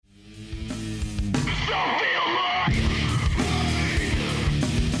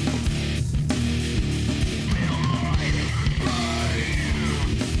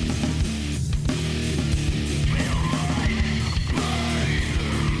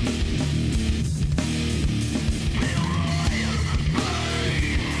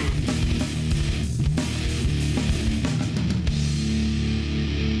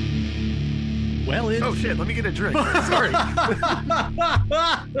college. Oh shit, let me get a drink. Sorry.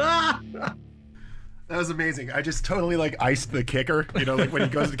 That was amazing. I just totally like iced the kicker. You know, like when he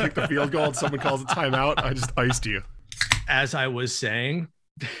goes to kick the field goal and someone calls a timeout, I just iced you. As I was saying,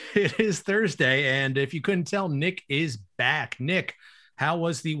 it is Thursday, and if you couldn't tell, Nick is back. Nick, how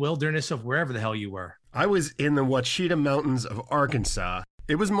was the wilderness of wherever the hell you were? I was in the Ouachita Mountains of Arkansas.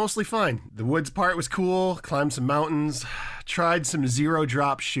 It was mostly fine. The woods part was cool, climbed some mountains, tried some zero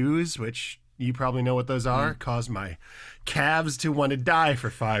drop shoes, which you probably know what those are, caused my calves to want to die for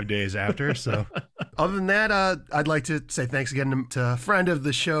 5 days after. So other than that, I'd like to say thanks again to a friend of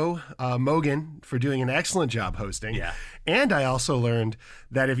the show, Mogan, for doing an excellent job hosting. Yeah. And I also learned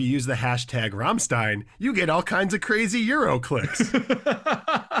that if you use the hashtag Rammstein, you get all kinds of crazy Euro clicks.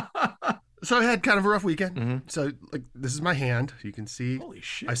 So I had kind of a rough weekend. So like, this is my hand. You can see. Holy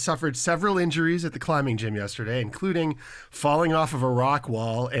shit. I suffered several injuries at the climbing gym yesterday, including falling off of a rock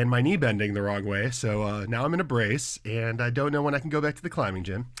wall and my knee bending the wrong way. So now I'm in a brace, and I don't know when I can go back to the climbing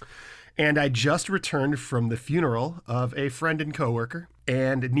gym. And I just returned from the funeral of a friend and coworker,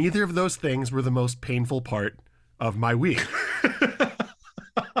 and neither of those things were the most painful part of my week.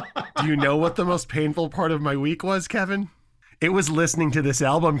 Do you know what the most painful part of my week was, Kevin? It was listening to this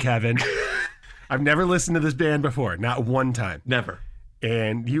album, Kevin. I've never listened to this band before, not one time. Never.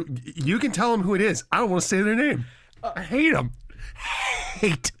 And you can tell them who it is. I don't want to say their name. I hate them.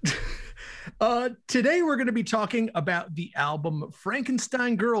 Hate. Today we're going to be talking about the album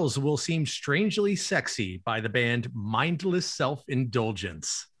Frankenstein Girls Will Seem Strangely Sexy by the band Mindless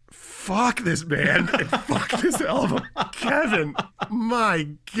Self-Indulgence. Fuck this band and fuck this album. Kevin, my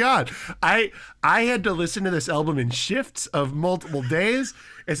God. I had to listen to this album in shifts of multiple days.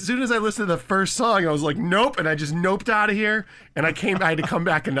 As soon as I listened to the first song, I was like, nope. And I just noped out of here. And I had to come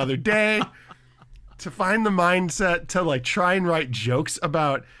back another day to find the mindset to like try and write jokes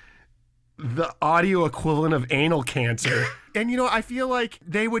about the audio equivalent of anal cancer. And, you know, I feel like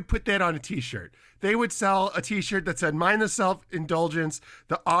they would put that on a t-shirt. They would sell a t-shirt that said, Mindless Self-Indulgence,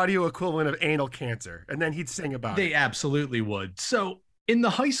 the audio equivalent of anal cancer. And then he'd sing about it. They absolutely would. So in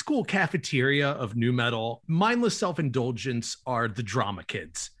the high school cafeteria of nu metal, Mindless Self-Indulgence are the drama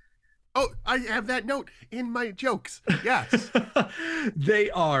kids. Oh, I have that note in my jokes. Yes.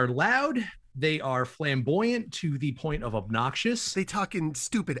 They are loud. They are flamboyant to the point of obnoxious. They talk in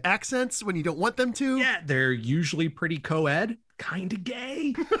stupid accents when you don't want them to. Yeah, they're usually pretty co-ed, kind of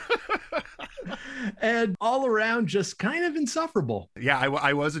gay. And all around just kind of insufferable. Yeah,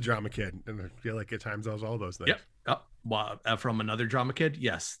 I was a drama kid, and I feel like at times I was all those things. Yep. Oh, well, from another drama kid,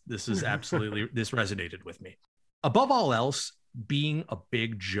 yes, this is absolutely, this resonated with me. Above all else, being a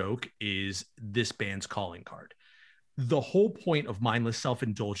big joke is this band's calling card. The whole point of Mindless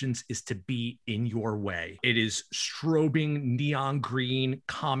Self-Indulgence is to be in your way. It is strobing neon green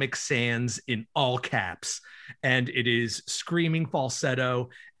Comic Sans in all caps, and it is screaming falsetto,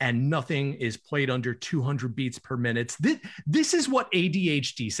 and nothing is played under 200 beats per minute. This is what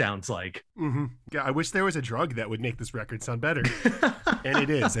ADHD sounds like. Mm-hmm. Yeah, I wish there was a drug that would make this record sound better. And it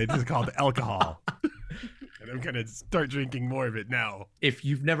is. It is called alcohol. And I'm going to start drinking more of it now. If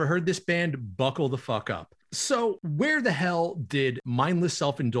you've never heard this band, buckle the fuck up. So where the hell did Mindless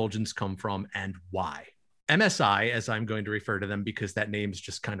Self-Indulgence come from, and why? MSI, as I'm going to refer to them because that name's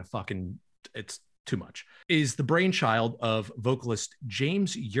just kind of fucking, it's too much, is the brainchild of vocalist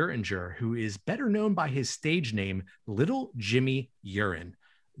James Uringer, who is better known by his stage name, Little Jimmy Urine.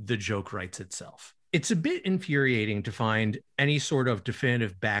 The joke writes itself. It's a bit infuriating to find any sort of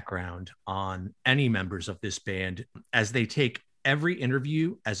definitive background on any members of this band, as they take every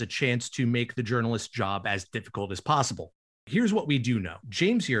interview as a chance to make the journalist's job as difficult as possible. Here's what we do know.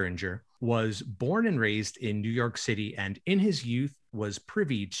 James Uringer was born and raised in New York City, and in his youth was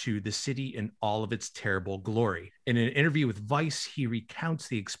privy to the city in all of its terrible glory. In an interview with Vice, he recounts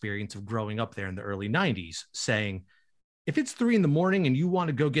the experience of growing up there in the early 90s, saying, "If it's 3 a.m. and you want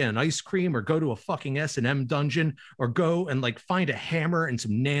to go get an ice cream or go to a fucking S&M dungeon or go and like find a hammer and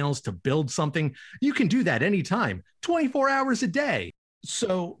some nails to build something, you can do that anytime, 24 hours a day."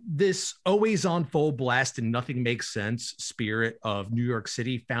 So this always on full blast and nothing makes sense spirit of New York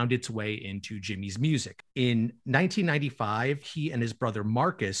City found its way into Jimmy's music. In 1995, he and his brother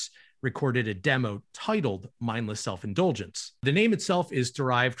Marcus recorded a demo titled Mindless Self-Indulgence. The name itself is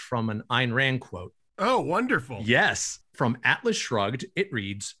derived from an Ayn Rand quote. Oh, wonderful. Yes. From Atlas Shrugged, it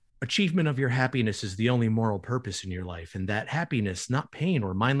reads, Achievement of your happiness is the only moral purpose in your life, and that happiness, not pain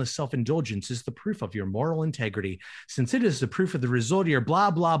or mindless self-indulgence, is the proof of your moral integrity. Since it is the proof of the result of your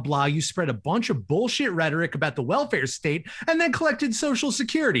blah, blah, blah, you spread a bunch of bullshit rhetoric about the welfare state and then collected Social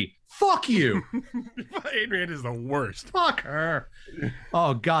Security. Fuck you. Ayn Rand is the worst. Fuck her.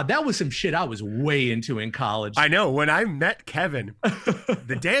 Oh, God, that was some shit I was way into in college. I know. When I met Kevin,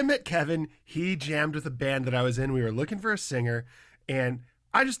 the day I met Kevin, he jammed with a band that I was in. We were looking for a singer, and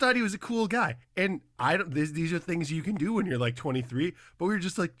I just thought he was a cool guy. And these are things you can do when you're like 23, but we were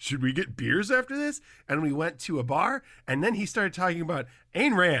just like, should we get beers after this? And we went to a bar, and then he started talking about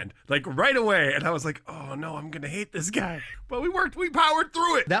Ayn Rand, like right away. And I was like, oh no, I'm going to hate this guy. But we powered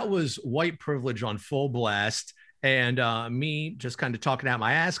through it. That was white privilege on full blast. And me just kind of talking out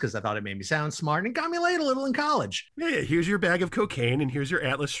my ass because I thought it made me sound smart and got me laid a little in college. Yeah, here's your bag of cocaine and here's your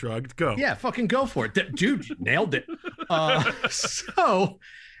Atlas Shrugged. Go. Yeah, fucking go for it. Dude, you nailed it. So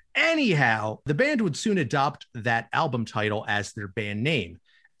anyhow, the band would soon adopt that album title as their band name.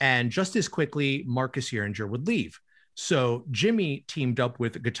 And just as quickly, Marcus Uringer would leave. So Jimmy teamed up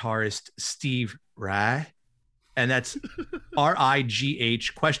with guitarist Steve Reich, and that's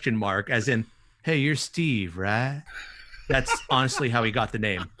R-I-G-H ? As in, hey, you're Steve, right? That's honestly how he got the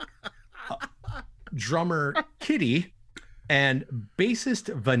name. Drummer Kitty and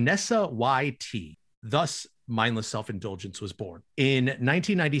bassist Vanessa Y.T. Thus, Mindless Self-Indulgence was born. In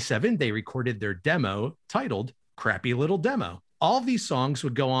 1997, they recorded their demo titled Crappy Little Demo. All of these songs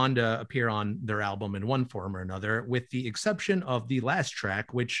would go on to appear on their album in one form or another, with the exception of the last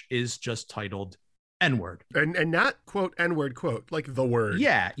track, which is just titled N-word. And not quote N-word quote, like the word.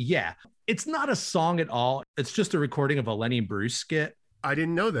 Yeah. It's not a song at all. It's just a recording of a Lenny Bruce skit. I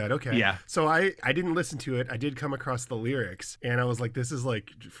didn't know that. Okay. Yeah. So I didn't listen to it. I did come across the lyrics and I was like, this is like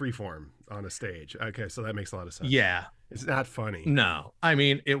freeform on a stage. Okay. So that makes a lot of sense. Yeah. It's not funny. No. I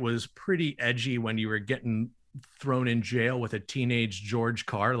mean, it was pretty edgy when you were getting thrown in jail with a teenage George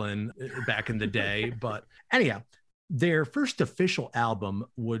Carlin back in the day. But anyhow, their first official album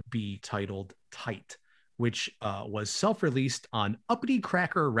would be titled Tight, which was self-released on Uppity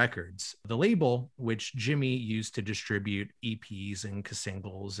Cracker Records, the label which Jimmy used to distribute EPs and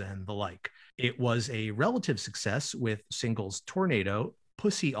singles and the like. It was a relative success with singles Tornado,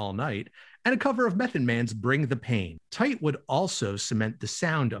 Pussy All Night, and a cover of Method Man's Bring the Pain. Tight would also cement the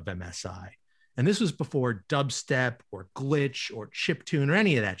sound of MSI. And this was before dubstep or glitch or chiptune or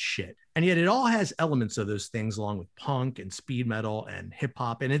any of that shit. And yet it all has elements of those things along with punk and speed metal and hip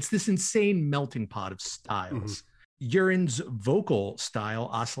hop. And it's this insane melting pot of styles. Urine's vocal style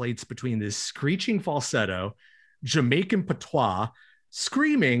oscillates between this screeching falsetto, Jamaican patois,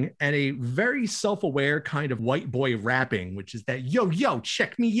 screaming, and a very self-aware kind of white boy rapping, which is that, yo,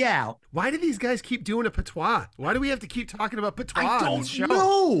 check me out. Why do these guys keep doing a patois? Why do we have to keep talking about patois? I don't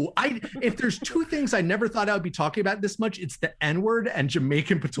know. If there's two things I never thought I would be talking about this much, it's the N-word and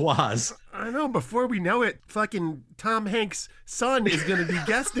Jamaican patois. I know. Before we know it, fucking Tom Hanks' son is going to be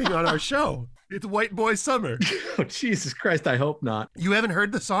guesting on our show. It's White Boy Summer. Oh, Jesus Christ, I hope not. You haven't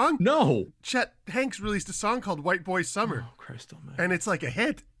heard the song? No. Chet Hanks released a song called White Boy Summer. Oh, Christ almighty. And it's like a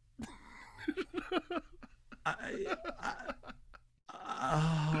hit.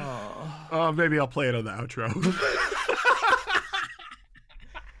 Maybe I'll play it on the outro.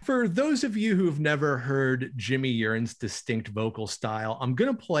 For those of you who've never heard Jimmy Urine's distinct vocal style, I'm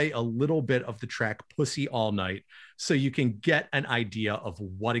going to play a little bit of the track Pussy All Night so you can get an idea of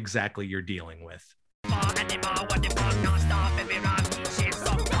what exactly you're dealing with.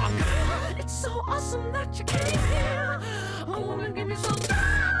 It's so awesome that you came here. I want to give you some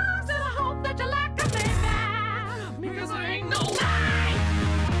drugs and I hope that you like it, baby. Because I ain't no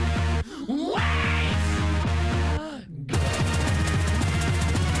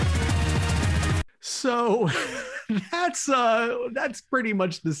So that's pretty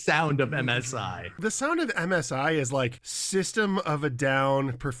much the sound of MSI. The sound of MSI is like System of a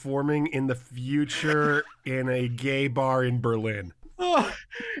Down performing in the future in a gay bar in Berlin. Oh,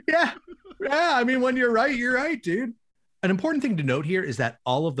 yeah. I mean, when you're right, dude. An important thing to note here is that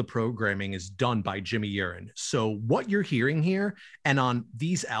all of the programming is done by Jimmy Urine. So what you're hearing here and on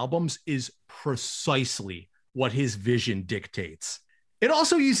these albums is precisely what his vision dictates. It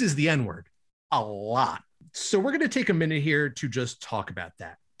also uses the N-word a lot. So we're going to take a minute here to just talk about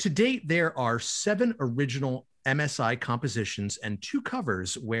that. To date, there are 7 original MSI compositions and 2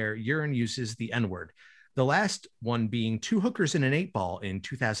 covers where Urine uses the N-word. The last one being 2 Hookers and an 8-Ball in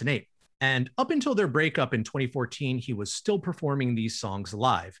 2008. And up until their breakup in 2014, he was still performing these songs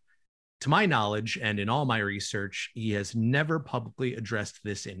live. To my knowledge, and in all my research, he has never publicly addressed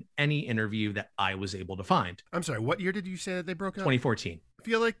this in any interview that I was able to find. I'm sorry, what year did you say that they broke up? 2014. I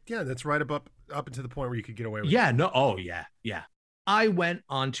feel like, yeah, that's right up into the point where you could get away with it. Yeah, no. Oh, yeah. Yeah. I went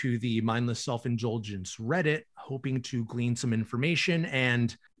onto the Mindless Self-Indulgence Reddit hoping to glean some information.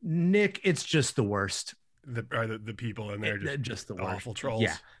 And Nick, it's just the worst. The people in there Just the worst. awful trolls.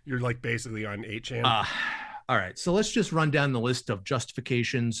 Yeah. You're like basically on 8chan. All right. So let's just run down the list of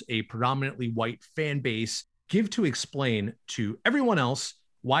justifications a predominantly white fan base give to explain to everyone else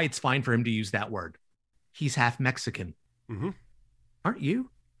why it's fine for him to use that word. He's half Mexican. Mm-hmm. Aren't you?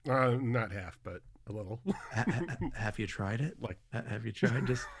 Not half, but a little. Have you tried it? Like, have you tried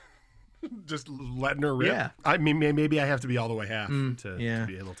just letting her rip? Yeah. I mean, maybe I have to be all the way half to yeah.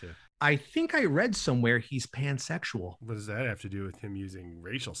 be able to. I think I read somewhere he's pansexual. What does that have to do with him using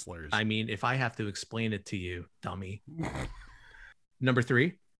racial slurs? I mean, if I have to explain it to you, dummy. Number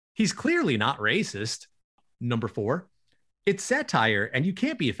 3, he's clearly not racist. Number 4, it's satire, and you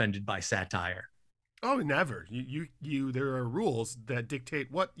can't be offended by satire. Oh, never. You. There are rules that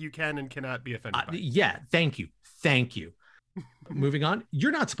dictate what you can and cannot be offended by. Yeah, thank you. Moving on,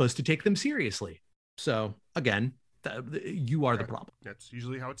 you're not supposed to take them seriously. So again, you are the problem. That's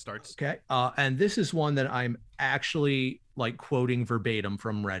usually how it starts. Okay. And this is one that I'm actually like quoting verbatim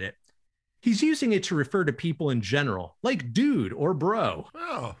from Reddit. He's using it to refer to people in general, like dude or bro.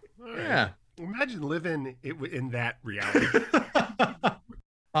 Oh, all right. Yeah. Imagine living in that reality.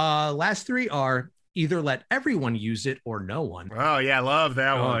 Last 3 are either let everyone use it or no one. Oh, yeah. I love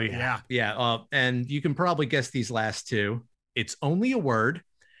that one. Oh, yeah. Yeah. And you can probably guess these last 2. It's only a word.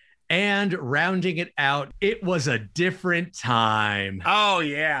 And rounding it out, it was a different time. Oh,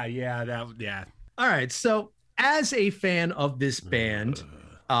 yeah. Yeah. All right. So as a fan of this band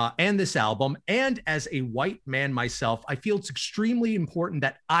and this album, and as a white man myself, I feel it's extremely important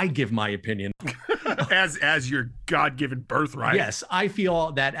that I give my opinion. as your God-given birthright. Yes, I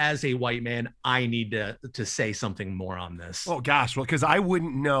feel that as a white man, I need to say something more on this. Oh gosh, well, because I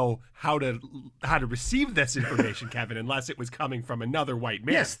wouldn't know how to receive this information, Kevin, unless it was coming from another white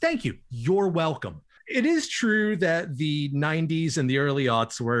man. Yes, thank you. You're welcome. It is true that the 90s and the early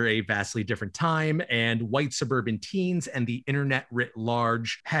aughts were a vastly different time, and white suburban teens and the internet writ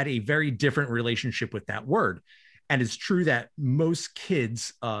large had a very different relationship with that word. And it's true that most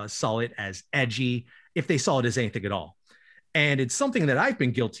kids saw it as edgy, if they saw it as anything at all. And it's something that I've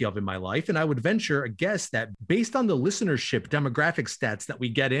been guilty of in my life. And I would venture a guess that based on the listenership demographic stats that we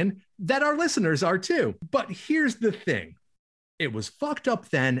get in, that our listeners are too. But here's the thing. It was fucked up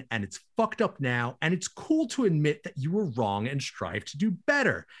then, and it's fucked up now. And it's cool to admit that you were wrong and strive to do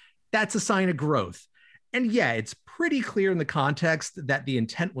better. That's a sign of growth. And yeah, it's pretty clear in the context that the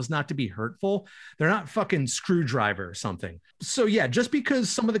intent was not to be hurtful. They're not fucking Screwdriver or something. So yeah, just because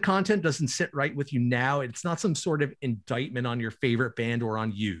some of the content doesn't sit right with you now, it's not some sort of indictment on your favorite band or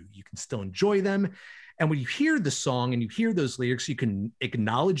on you. You can still enjoy them. And when you hear the song and you hear those lyrics, you can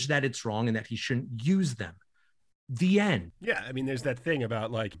acknowledge that it's wrong and that he shouldn't use them. The end. Yeah, I mean, there's that thing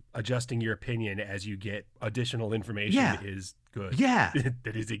about like adjusting your opinion as you get additional information is good. Yeah.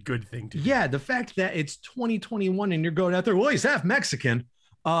 That is a good thing to do. Yeah, the fact that it's 2021 and you're going out there, well, he's half Mexican.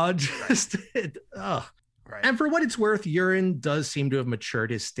 Right. And for what it's worth, Urine does seem to have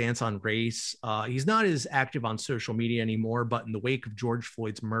matured his stance on race. He's not as active on social media anymore, but in the wake of George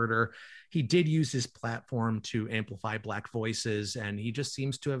Floyd's murder, he did use his platform to amplify Black voices, and he just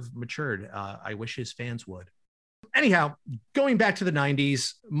seems to have matured. I wish his fans would. Anyhow, going back to the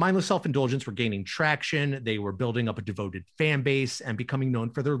 90s, Mindless Self-Indulgence were gaining traction. They were building up a devoted fan base and becoming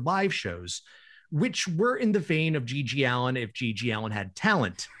known for their live shows, which were in the vein of G.G. Allin if G.G. Allin had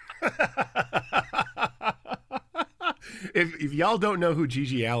talent. If y'all don't know who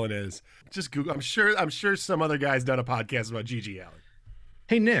G.G. Allin is, just Google. I'm sure some other guy's done a podcast about G.G. Allin.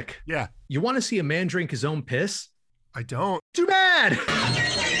 Hey, Nick. Yeah. You want to see a man drink his own piss? I don't. Too bad.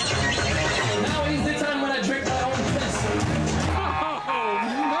 Now is the time when I drink my own piss.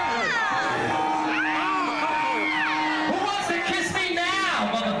 Who wants to kiss me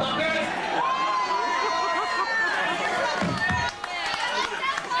now, motherfucker?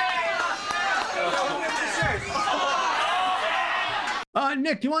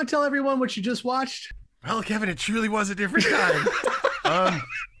 Nick, do you want to tell everyone what you just watched? Well, Kevin, it truly was a different time.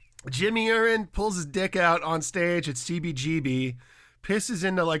 Jimmy Urine pulls his dick out on stage at CBGB, pisses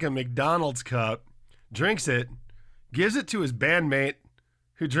into like a McDonald's cup, drinks it, gives it to his bandmate,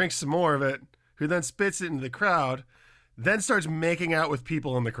 who drinks some more of it, who then spits it into the crowd, then starts making out with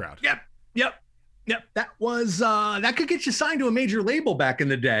people in the crowd. Yep. That was, that could get you signed to a major label back in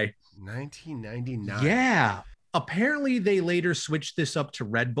the day. 1999. Yeah. Apparently, they later switched this up to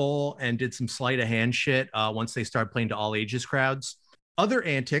Red Bull and did some sleight of hand shit once they started playing to all ages crowds. Other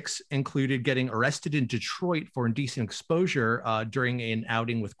antics included getting arrested in Detroit for indecent exposure during an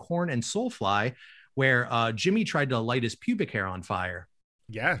outing with Korn and Soulfly, where Jimmy tried to light his pubic hair on fire.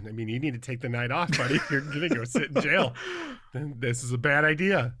 Yeah, I mean, you need to take the night off, buddy. You're going to go sit in jail. This is a bad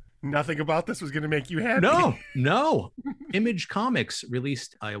idea. Nothing about this was going to make you happy. No. Image Comics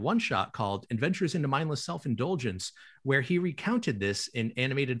released a one-shot called Adventures into Mindless Self-Indulgence, where he recounted this in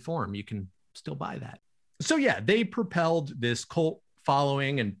animated form. You can still buy that. So yeah, they propelled this cult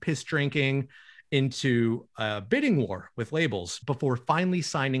following and piss drinking into a bidding war with labels before finally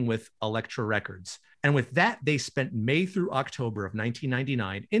signing with Elektra Records. And with that, they spent May through October of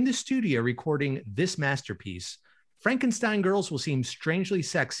 1999 in the studio recording this masterpiece, Frankenstein Girls Will Seem Strangely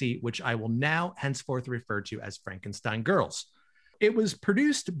Sexy, which I will now henceforth refer to as Frankenstein Girls. It was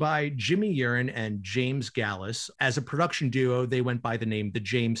produced by Jimmy Urine and James Gallus. As a production duo, they went by the name the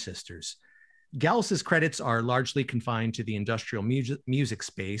James Sisters. Gallus's credits are largely confined to the industrial music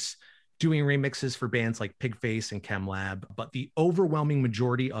space, doing remixes for bands like Pigface and ChemLab, but the overwhelming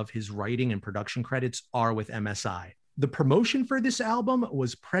majority of his writing and production credits are with MSI. The promotion for this album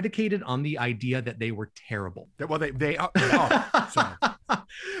was predicated on the idea that they were terrible. Well, they are. So.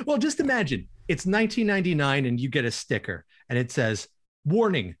 Well, just imagine it's 1999 and you get a sticker and it says,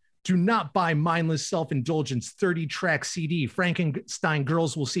 "Warning, do not buy Mindless Self-Indulgence 30-track CD. Frankenstein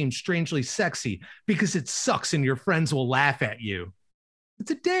Girls Will Seem Strangely Sexy because it sucks and your friends will laugh at you."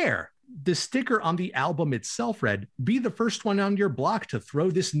 It's a dare. The sticker on the album itself read, "Be the first one on your block to throw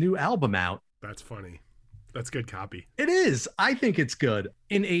this new album out." That's funny. That's good copy. It is. I think it's good.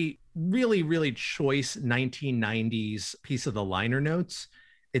 In a really, really choice 1990s piece of the liner notes,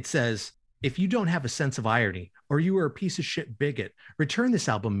 it says, "If you don't have a sense of irony or you are a piece of shit bigot, return this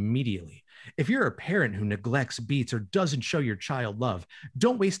album immediately. If you're a parent who neglects beats or doesn't show your child love,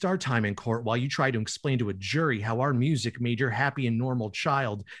 don't waste our time in court while you try to explain to a jury how our music made your happy and normal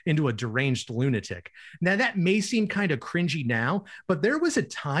child into a deranged lunatic." Now, that may seem kind of cringy now, but there was a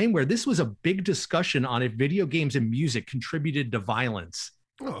time where this was a big discussion on if video games and music contributed to violence.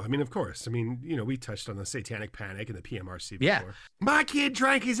 Oh, I mean, of course. I mean, you know, we touched on the Satanic Panic and the PMRC before. Yeah. My kid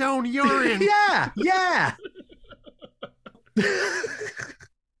drank his own urine. Yeah.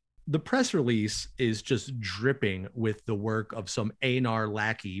 The press release is just dripping with the work of some A&R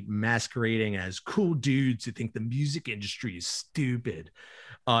lackey masquerading as cool dudes who think the music industry is stupid.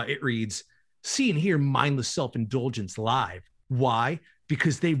 It reads, "See and hear Mindless Self-Indulgence live. Why?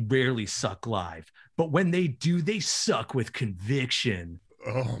 Because they rarely suck live. But when they do, they suck with conviction."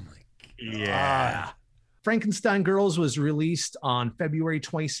 Oh, my God. Yeah. Frankenstein Girls was released on February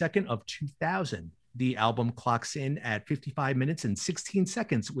 22nd of 2000. The album clocks in at 55 minutes and 16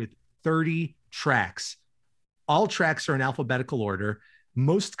 seconds with 30 tracks. All tracks are in alphabetical order,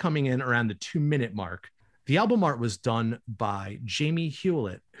 most coming in around the 2-minute mark. The album art was done by Jamie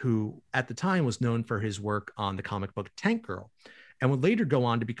Hewlett, who at the time was known for his work on the comic book Tank Girl, and would later go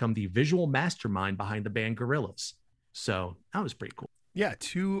on to become the visual mastermind behind the band Gorillaz. So that was pretty cool. Yeah,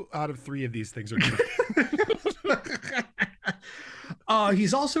 2 out of 3 of these things are good.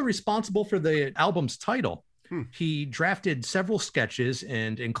 He's also responsible for the album's title. He drafted several sketches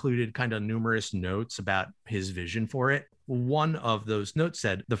and included kind of numerous notes about his vision for it. One of those notes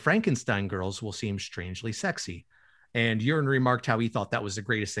said, "The Frankenstein Girls will seem strangely sexy." And Urine remarked how he thought that was the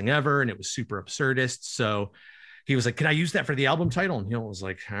greatest thing ever and it was super absurdist. So he was like, "Can I use that for the album title?" And Hill was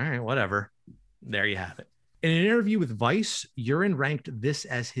like, "All right, whatever." There you have it. In an interview with Vice, Urine ranked this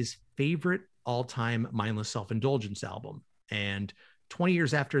as his favorite all-time Mindless Self-Indulgence album. And 20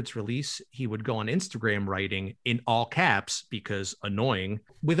 years after its release, he would go on Instagram writing in all caps, because annoying,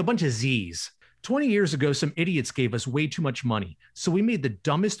 with a bunch of Z's. 20 years ago, some idiots gave us way too much money. So we made the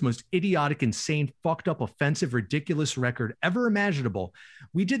dumbest, most idiotic, insane, fucked up, offensive, ridiculous record ever imaginable.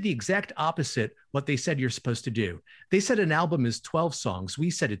 We did the exact opposite what they said you're supposed to do. They said an album is 12 songs.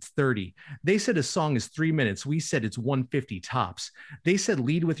 We said it's 30. They said a song is 3 minutes. We said it's 150 tops. They said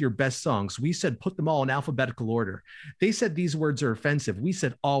lead with your best songs. We said put them all in alphabetical order. They said these words are offensive. We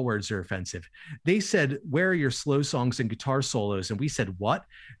said all words are offensive. They said where are your slow songs and guitar solos? And we said what?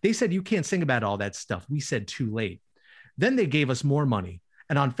 They said you can't sing about all that stuff. We said too late. Then they gave us more money.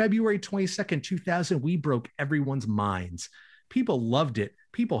 And on February 22nd, 2000, we broke everyone's minds. People loved it.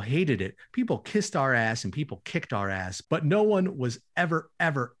 People hated it. People kissed our ass and people kicked our ass. But no one was ever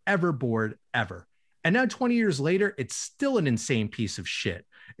bored, ever. And now 20 years later, it's still an insane piece of shit.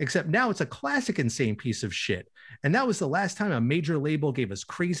 Except now it's a classic insane piece of shit. And that was the last time a major label gave us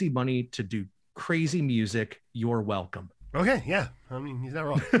crazy money to do crazy music. You're welcome. Okay, yeah. I mean, he's not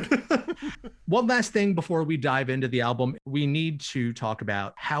wrong. One last thing before we dive into the album, we need to talk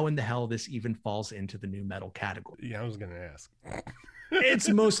about how in the hell this even falls into the new metal category. Yeah, I was going to ask. It's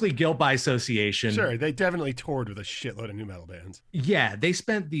mostly guilt by association. Sure, they definitely toured with a shitload of new metal bands. Yeah, they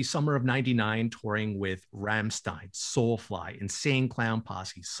spent the summer of '99 touring with Rammstein, Soulfly, Insane Clown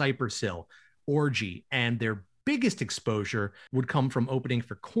Posse, Cypress Hill, Orgy, and their biggest exposure would come from opening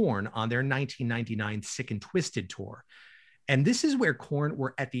for Korn on their 1999 Sick and Twisted tour. And this is where Korn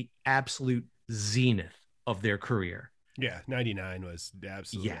were at the absolute zenith of their career. Yeah, 99 was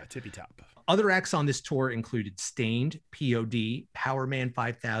absolutely tippy top. Other acts on this tour included Stained, POD, Powerman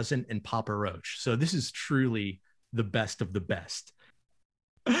 5000, and Papa Roach. So this is truly the best of the best.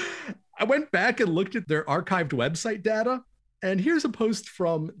 I went back and looked at their archived website data, and here's a post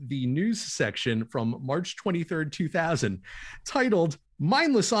from the news section from March 23rd, 2000, titled,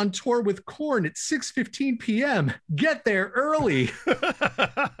 "Mindless on tour with Korn at 6:15 p.m. Get there early."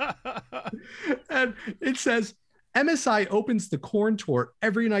 And it says, MSI opens the Korn tour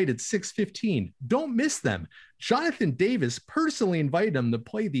every night at 6:15. Don't miss them. Jonathan Davis personally invited them to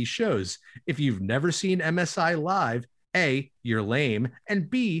play these shows. If you've never seen MSI live, A, you're lame, and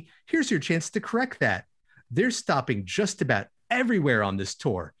B, here's your chance to correct that. They're stopping just about everywhere on this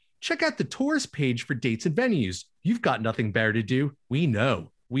tour. Check out the tours page for dates and venues. You've got nothing better to do. We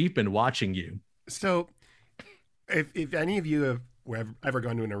know. We've been watching you. So if any of you have ever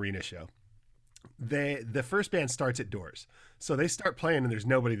gone to an arena show, the first band starts at doors. So they start playing and there's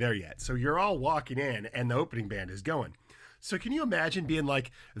nobody there yet. So you're all walking in and the opening band is going. So can you imagine being like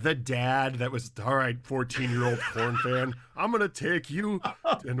the dad that was, all right, 14-year-old Korn fan, I'm going to take you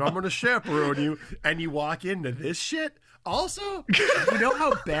and I'm going to chaperone you. And you walk into this shit. Also, you know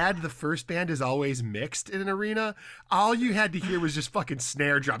how bad the first band is always mixed in an arena? All you had to hear was just fucking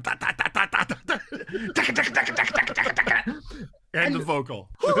snare drum. And the vocal.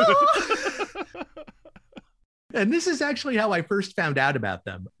 And this is actually how I first found out about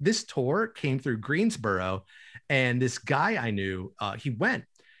them. This tour came through Greensboro, and this guy I knew, he went,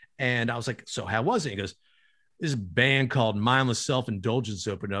 and I was like, so how was it? He goes, this band called Mindless Self-Indulgence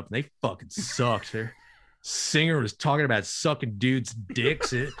opened up, and they fucking sucked. Their singer was talking about sucking dudes'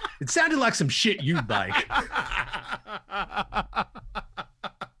 dicks. It sounded like some shit you'd like.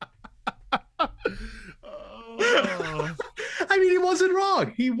 I mean, he wasn't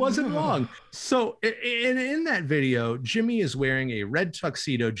wrong. He wasn't wrong. So in that video, Jimmy is wearing a red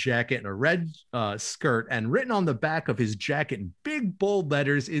tuxedo jacket and a red skirt, and written on the back of his jacket in big bold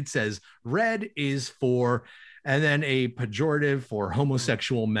letters, it says, "Red is for," and then a pejorative for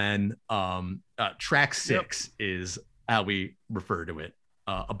homosexual men. Track 6 is how we refer to it.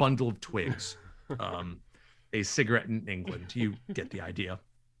 A bundle of twigs, a cigarette in England. You get the idea.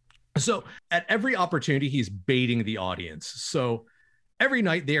 So at every opportunity, he's baiting the audience. So every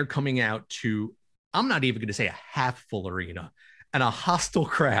night they are coming out to, I'm not even going to say a half full arena, and a hostile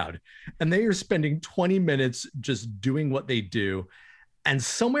crowd. And they are spending 20 minutes just doing what they do. And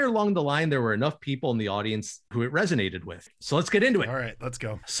somewhere along the line, there were enough people in the audience who it resonated with. So let's get into it. All right, let's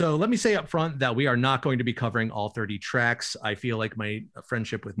go. So let me say up front that we are not going to be covering all 30 tracks. I feel like my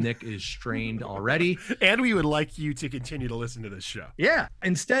friendship with Nick is strained already. And we would like you to continue to listen to this show. Yeah.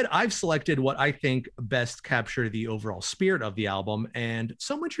 Instead, I've selected what I think best capture the overall spirit of the album, and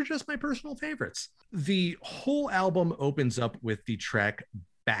some which are just my personal favorites. The whole album opens up with the track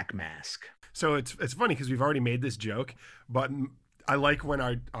Backmask. So it's funny because we've already made this joke, but I like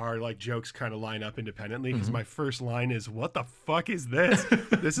when our like jokes kind of line up independently, because my first line is, what the fuck is this?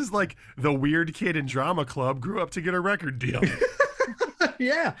 This is like the weird kid in drama club grew up to get a record deal.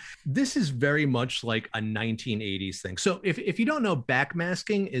 Yeah, this is very much like a 1980s thing. So if you don't know,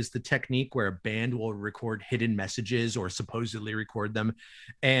 backmasking is the technique where a band will record hidden messages or supposedly record them,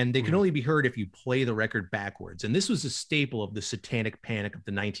 and they can only be heard if you play the record backwards. And this was a staple of the satanic panic of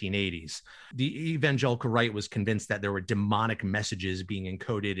the 1980s. The evangelical right was convinced that there were demonic messages being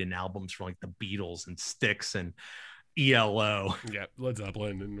encoded in albums from like the Beatles and Styx and ELO. Yeah, Led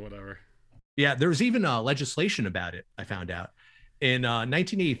Zeppelin and whatever. Yeah, there was even legislation about it, I found out. In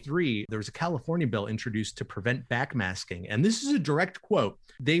 1983, there was a California bill introduced to prevent backmasking. And this is a direct quote.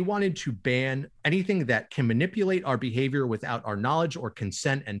 They wanted to ban anything that can manipulate our behavior without our knowledge or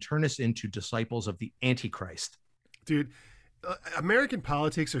consent and turn us into disciples of the Antichrist. Dude, American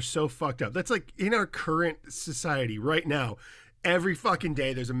politics are so fucked up. That's like in our current society right now. Every fucking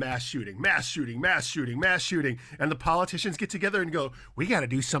day there's a mass shooting. And the politicians get together and go, we got to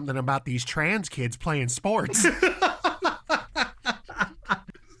do something about these trans kids playing sports.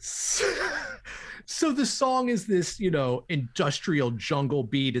 So the song is this, industrial jungle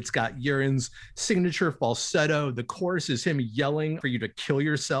beat. It's got Urine's signature falsetto. The chorus is him yelling for you to kill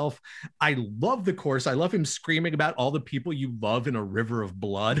yourself. I love the chorus. I love him screaming about all the people you love in a river of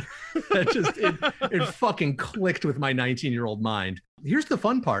blood. It fucking clicked with my 19-year-old mind. Here's the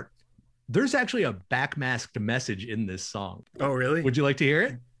fun part. There's actually a backmasked message in this song. Oh, really? Would you like to hear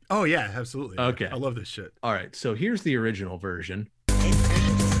it? Oh, yeah, absolutely. Okay. I love this shit. All right. So here's the original version.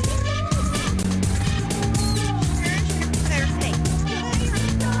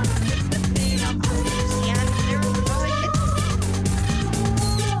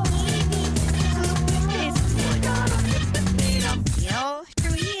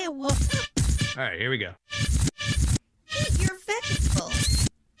 All right, here we go. Your vegetables.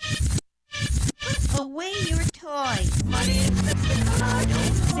 Put away your toys. Don't sit and watch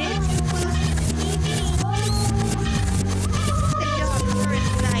TV. The dogs are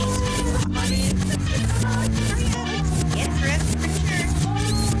nice. Hurry up. Get dressed for church.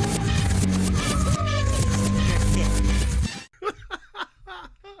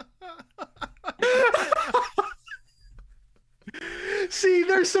 See,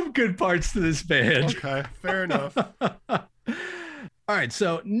 there's some good parts to this band. Okay, fair enough. All right,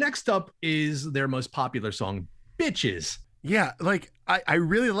 so next up is their most popular song, Bitches. Yeah, like I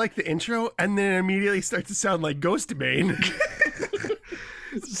really like the intro, and then it immediately starts to sound like Ghost Main.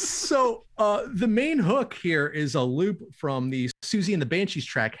 So the main hook here is a loop from the Susie and the Banshees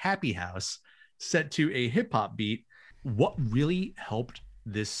track, Happy House, set to a hip hop beat. What really helped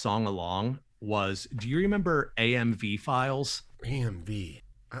this song along was, do you remember AMV files? AMV?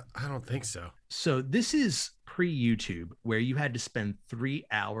 I don't think so. So this is pre-YouTube, where you had to spend 3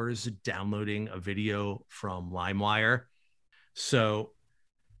 hours downloading a video from LimeWire. So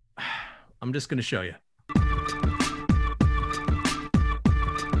I'm just going to show you.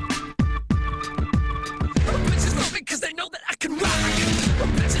 Bitches love me because they know that I can rock.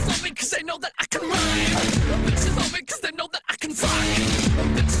 Bitches love me because they know that I can rhyme. Bitches love me because they know that I can fuck.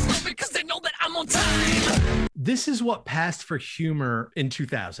 Bitches love me because they know that I'm on time. This is what passed for humor in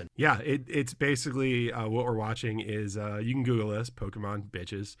 2000. Yeah, it's basically what we're watching is you can Google this, Pokemon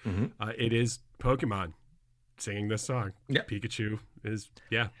Bitches. It is Pokemon singing this song. Yep. Pikachu is,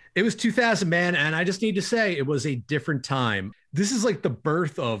 yeah. It was 2000, man, and I just need to say it was a different time. This is like the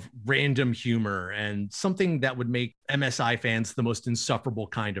birth of random humor and something that would make MSI fans the most insufferable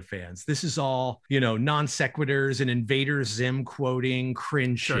kind of fans. This is all, non sequiturs and Invader Zim quoting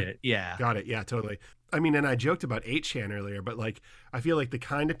cringe shit. Yeah. Got it. Yeah, totally. I mean, and I joked about 8chan earlier, but like, I feel like the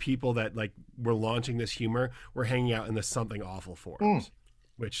kind of people that like were launching this humor were hanging out in the Something Awful forums,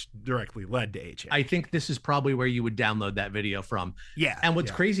 which directly led to 8chan. I think this is probably where you would download that video from. Yeah. And what's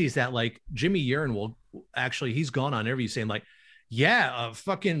yeah. crazy is that like Jimmy Urine will actually, he's gone on interviews saying like,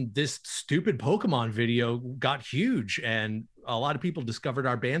 fucking this stupid Pokemon video got huge. And a lot of people discovered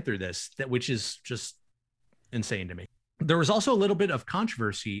our band through this, which is just insane to me. There was also a little bit of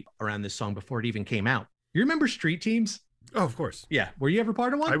controversy around this song before it even came out. You remember Street Teams? Oh, of course. Yeah. Were you ever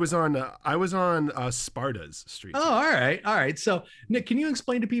part of one? I was on Sparta's street. Oh, all right. So Nick, can you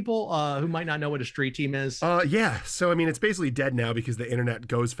explain to people who might not know what a street team is? Yeah. So, I mean, it's basically dead now because the internet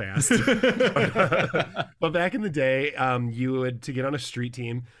goes fast. But back in the day, you would, to get on a street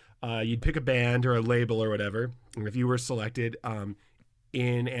team, you'd pick a band or a label or whatever. And if you were selected,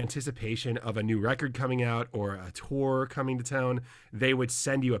 in anticipation of a new record coming out or a tour coming to town, they would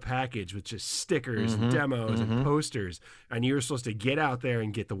send you a package with just stickers and demos and posters, and you were supposed to get out there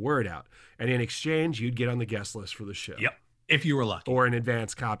and get the word out. And in exchange, you'd get on the guest list for the show. Yep. If you were lucky. Or an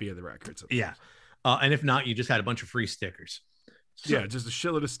advance copy of the records. Yeah. And if not, you just had a bunch of free stickers. So, yeah, just a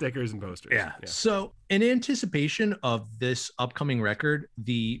shitload of stickers and posters. Yeah. So in anticipation of this upcoming record,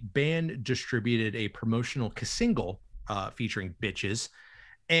 the band distributed a promotional single featuring Bitches,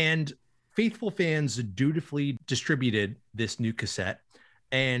 and faithful fans dutifully distributed this new cassette,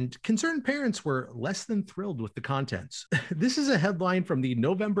 and concerned parents were less than thrilled with the contents. This is a headline from the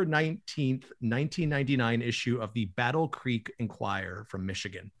November 19th, 1999 issue of the Battle Creek Enquirer from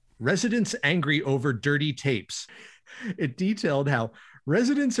Michigan. Residents angry over dirty tapes. It detailed how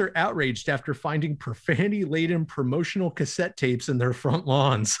residents are outraged after finding profanity-laden promotional cassette tapes in their front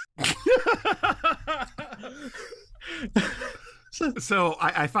lawns. So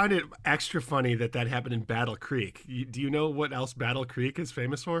I find it extra funny that happened in Battle Creek. Do you know what else Battle Creek is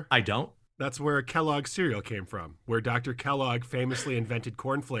famous for? I don't. That's where Kellogg's cereal came from, where Dr. Kellogg famously invented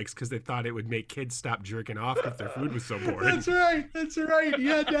cornflakes because they thought it would make kids stop jerking off if their food was so boring. That's right. You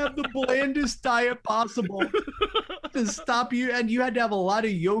had to have the blandest diet possible to stop you, and you had to have a lot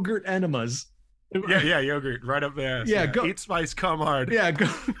of yogurt enemas. Yeah, yogurt right up there. Yeah, go Eat spice, come hard. Yeah, go.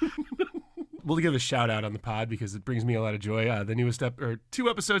 we'll give a shout out on the pod because it brings me a lot of joy. The newest 2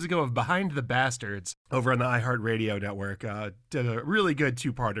 episodes ago of Behind the Bastards over on the iHeartRadio network did a really good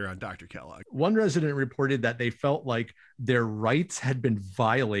 2-parter on Dr. Kellogg. One resident reported that they felt like their rights had been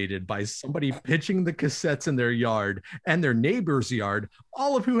violated by somebody pitching the cassettes in their yard and their neighbor's yard,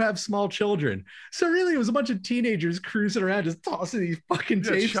 all of who have small children. So really, it was a bunch of teenagers cruising around just tossing these fucking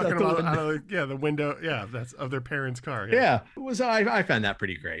tapes out the window. The window. Yeah, that's of their parents' car. Yeah, I found that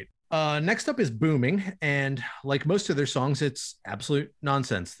pretty great. Next up is Booming, and like most of their songs, it's absolute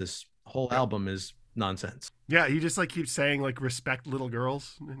nonsense. This whole album is nonsense. Yeah, he just like keeps saying like respect little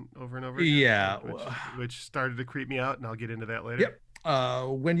girls over and over again. Yeah, which started to creep me out, and I'll get into that later. Yep.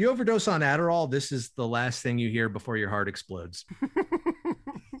 When you overdose on Adderall, this is the last thing you hear before your heart explodes.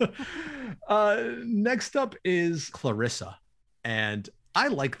 Next up is Clarissa, and I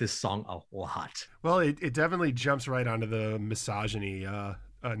like this song a lot. Well, it definitely jumps right onto the misogyny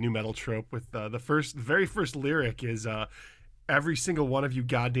new metal trope with the very first lyric is every single one of you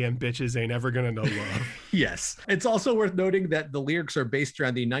goddamn bitches ain't ever gonna know love. Yes. It's also worth noting that the lyrics are based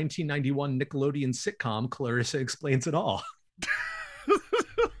around the 1991 Nickelodeon sitcom Clarissa Explains It All.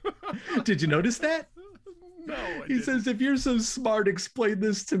 Did you notice that? No, he says, if you're so smart, explain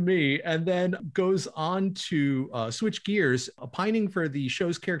this to me, and then goes on to switch gears, pining for the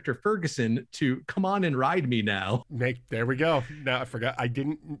show's character Ferguson to come on and ride me now. There we go. Now I forgot. I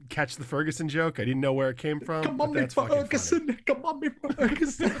didn't catch the Ferguson joke. I didn't know where it came from. Come on, me Ferguson. Come on, me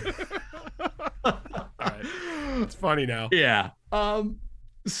Ferguson. All right. It's funny now. Yeah.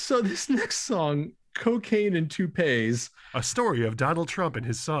 So this next song, Cocaine and Toupees. A story of Donald Trump and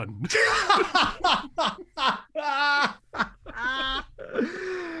his son.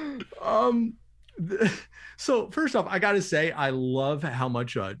 So first off, I gotta say, I love how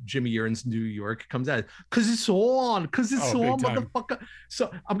much Jimmy Urine's New York comes out. Cause it's on, motherfucker.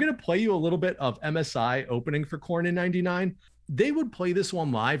 So I'm gonna play you a little bit of MSI opening for Korn in '99. They would play this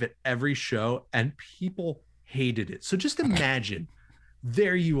one live at every show and people hated it. So just imagine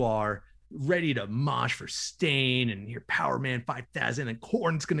there you are, ready to mosh for Stain and your Power Man 5000 and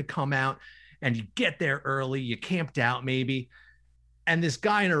Korn's going to come out, and you get there early, you camped out maybe, and this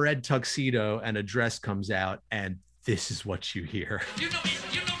guy in a red tuxedo and a dress comes out, and this is what you hear. You know it,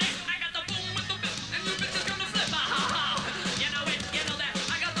 you know that, I got the boom with the bill, and you bitches gonna flip, ha ha ha. You know it, you know that,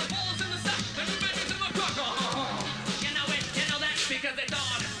 I got the balls in the sack, and you bitches in my crock, ha ha ha. You know it, you know that, because it's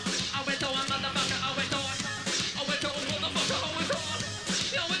on. I went to a motherfucker, I went on. I went to a motherfucker, I went on.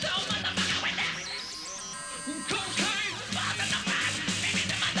 You went to a motherfucker, I went down. Cocaine, fuck in the back, baby,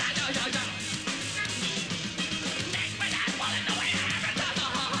 to my dad, yeah, yeah, yeah. Next with that, while in the way, every time, ha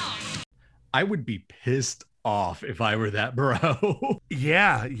ha ha. I would be pissed off if I were that bro.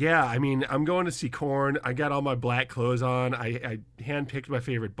 Yeah. I mean, I'm going to see Korn. I got all my black clothes on. I handpicked my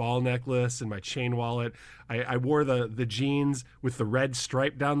favorite ball necklace and my chain wallet. I wore the jeans with the red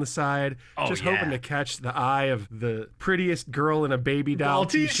stripe down the side, just hoping to catch the eye of the prettiest girl in a baby doll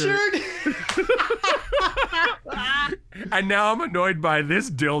t-shirt. And now I'm annoyed by this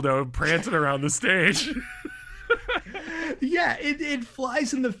dildo prancing around the stage. Yeah, it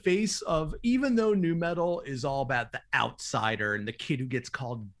flies in the face of, even though nu metal is all about the outsider and the kid who gets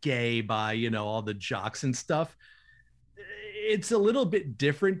called gay by, all the jocks and stuff, it's a little bit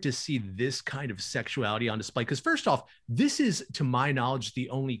different to see this kind of sexuality on display. Because first off, this is, to my knowledge, the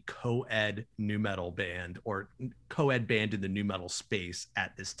only co-ed nu metal band or co-ed band in the nu metal space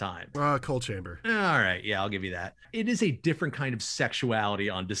at this time. Cold Chamber. All right, yeah, I'll give you that. It is a different kind of sexuality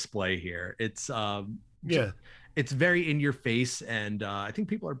on display here. It's It's very in your face, and I think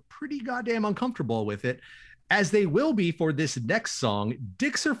people are pretty goddamn uncomfortable with it, as they will be for this next song,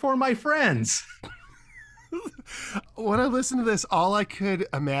 Dicks Are For My Friends. When I listen to this, all I could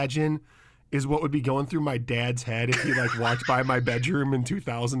imagine is what would be going through my dad's head if he walked by my bedroom in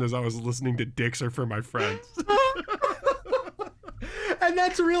 2000 as I was listening to Dicks Are For My Friends. And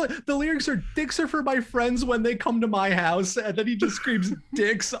that's really, the lyrics are, dicks are for my friends when they come to my house. And then he just screams,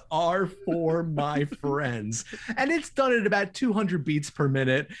 dicks are for my friends. And it's done at about 200 beats per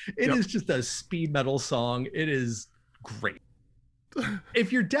minute. It is just a speed metal song. It is great.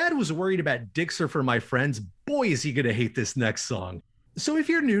 If your dad was worried about dicks are for my friends, boy, is he going to hate this next song. So if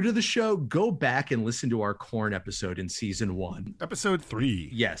you're new to the show, go back and listen to our Korn episode in season 1. Episode 3.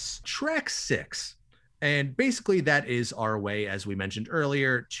 Yes. Track 6. And basically that is our way, as we mentioned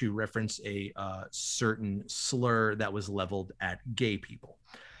earlier, to reference a certain slur that was leveled at gay people.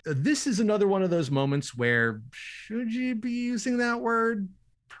 This is another one of those moments where, should you be using that word?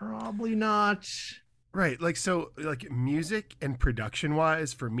 Probably not. Right. Like, so, like, music and production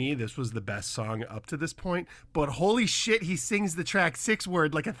wise, for me, this was the best song up to this point. But holy shit, he sings the track 6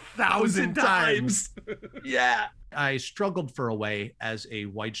 word like 1,000 times. Yeah. I struggled for a way as a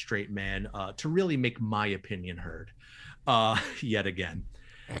white straight man to really make my opinion heard yet again.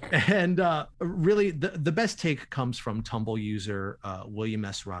 And really, the best take comes from Tumblr user William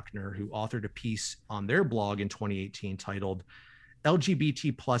S. Ruckner, who authored a piece on their blog in 2018 titled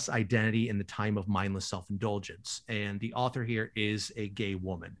LGBT plus identity in the time of mindless self-indulgence. And the author here is a gay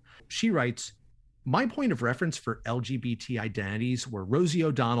woman. She writes, my point of reference for LGBT identities were Rosie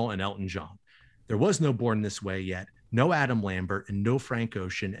O'Donnell and Elton John. There was no Born This Way yet, no Adam Lambert, and no Frank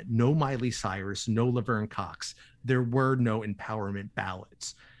Ocean, no Miley Cyrus, no Laverne Cox. There were no empowerment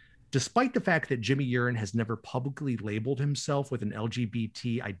ballads. Despite the fact that Jimmy Urine has never publicly labeled himself with an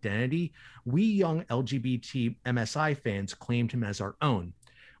LGBT identity, we young LGBT MSI fans claimed him as our own.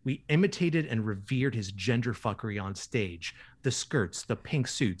 We imitated and revered his gender fuckery on stage. The skirts, the pink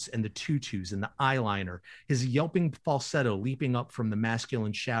suits, and the tutus and the eyeliner, his yelping falsetto leaping up from the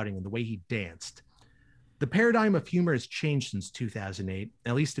masculine shouting and the way he danced. The paradigm of humor has changed since 2008,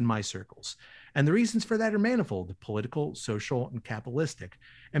 at least in my circles. And the reasons for that are manifold, political, social, and capitalistic.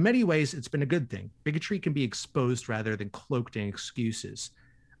 In many ways, it's been a good thing. Bigotry can be exposed rather than cloaked in excuses.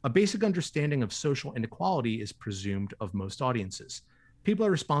 A basic understanding of social inequality is presumed of most audiences. People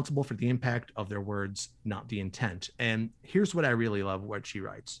are responsible for the impact of their words, not the intent. And here's what I really love what she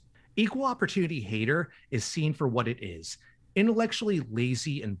writes. Equal opportunity hater is seen for what it is. Intellectually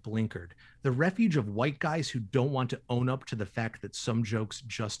lazy and blinkered, the refuge of white guys who don't want to own up to the fact that some jokes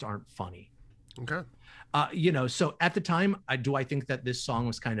just aren't funny. Okay. So at the time, I think that this song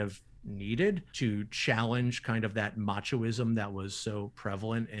was kind of needed to challenge kind of that machoism that was so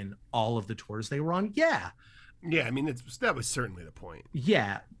prevalent in all of the tours they were on? Yeah. Yeah, I mean, that was certainly the point.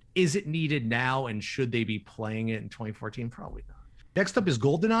 Yeah. Is it needed now, and should they be playing it in 2014? Probably not. Next up is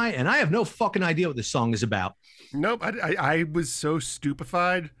Goldeneye, and I have no fucking idea what this song is about. Nope, I was so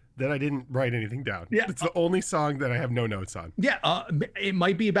stupefied that I didn't write anything down. Yeah. It's the only song that I have no notes on. Yeah, it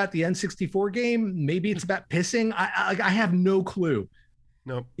might be about the N64 game. Maybe it's about pissing. I have no clue.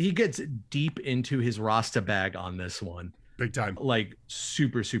 Nope. He gets deep into his Rasta bag on this one. Big time. Like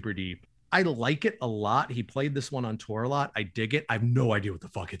super, super deep. I like it a lot. He played this one on tour a lot. I dig it. I have no idea what the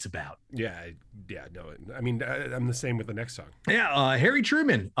fuck it's about. Yeah, no. I mean, I'm the same with the next song. Yeah, Harry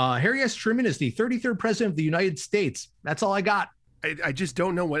Truman. Harry S. Truman is the 33rd president of the United States. That's all I got. I just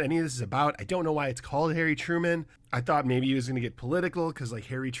don't know what any of this is about. I don't know why it's called Harry Truman. I thought maybe he was going to get political because, like,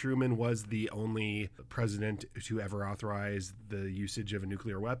 Harry Truman was the only president to ever authorize the usage of a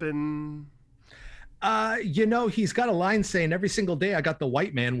nuclear weapon. He's got a line saying, every single day I got the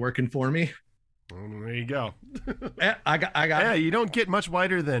white man working for me. There you go. Yeah, I got. Yeah, you don't get much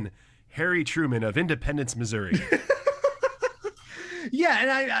whiter than Harry Truman of Independence, Missouri. Yeah,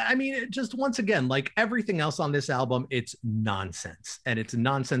 and I mean, just once again, like everything else on this album, it's nonsense. And it's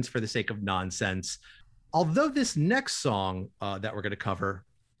nonsense for the sake of nonsense. Although this next song that we're going to cover,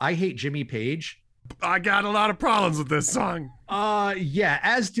 I Hate Jimmy Page. I got a lot of problems with this song. Yeah,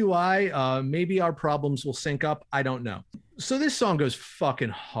 as do I. Maybe our problems will sync up. I don't know. So this song goes fucking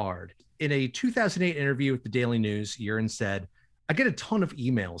hard. In a 2008 interview with the Daily News, Urine said, I get a ton of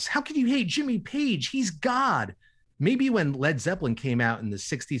emails. How can you hate Jimmy Page? He's God. Maybe when Led Zeppelin came out in the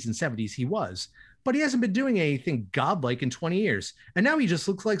 60s and 70s, he was. But he hasn't been doing anything godlike in 20 years. And now he just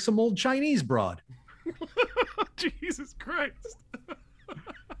looks like some old Chinese broad. Jesus Christ.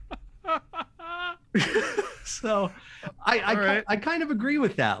 So I kind of agree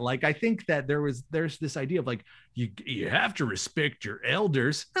with that. Like, I think that there's this idea of like, you have to respect your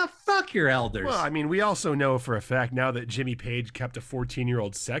elders. Now, fuck your elders. Well, I mean, we also know for a fact now that Jimmy Page kept a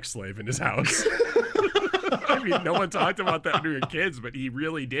 14-year-old sex slave in his house. I mean, no one talked about that when we were kids, but he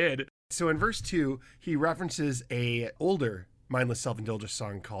really did. So in verse 2, he references a older mindless self-indulgence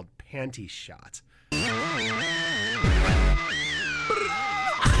song called Panty Shot.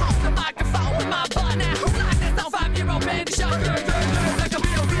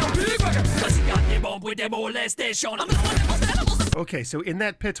 Okay, so in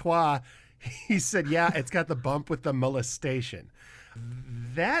that patois, he said, yeah, it's got the bump with the molestation.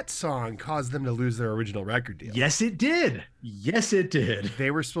 That song caused them to lose their original record deal. Yes, it did. Yes, it did.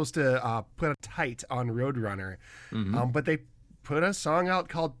 They were supposed to put a tight on Roadrunner, but they put a song out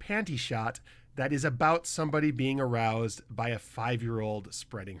called Panty Shot that is about somebody being aroused by a 5-year-old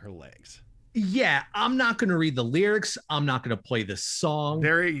spreading her legs. Yeah, I'm not going to read the lyrics. I'm not going to play the song.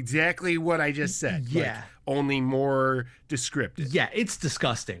 They're exactly what I just said. Yeah. Like, only more descriptive. Yeah, it's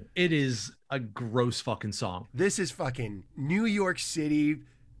disgusting. It is a gross fucking song. This is fucking New York City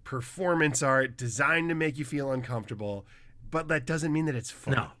performance art designed to make you feel uncomfortable, but that doesn't mean that it's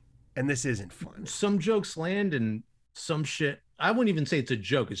funny. No. And this isn't fun. Some jokes land and some shit. I wouldn't even say it's a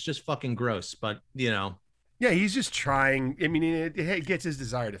joke. It's just fucking gross. But, Yeah, he's just trying. I mean, it gets his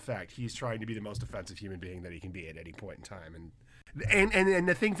desired effect. He's trying to be the most offensive human being that he can be at any point in time. And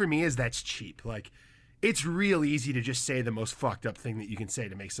the thing for me is that's cheap. Like, it's real easy to just say the most fucked up thing that you can say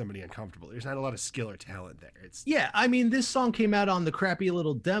to make somebody uncomfortable. There's not a lot of skill or talent there. Yeah, I mean, this song came out on the crappy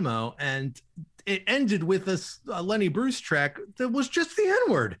little demo, and it ended with a Lenny Bruce track that was just the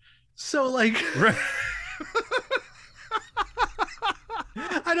N-word. So, like, Right.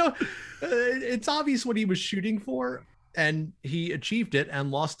 I don't. It's obvious what he was shooting for, and he achieved it and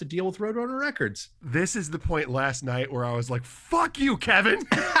lost a deal with Roadrunner Records. This is the point last night where I was like, "Fuck you, Kevin."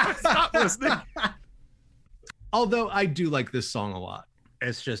 Stop listening. Although I do like this song a lot.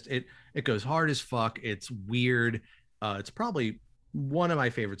 It's just it goes hard as fuck. It's weird. It's probably one of my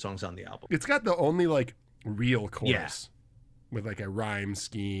favorite songs on the album. It's got the only like real chorus Yeah. with like a rhyme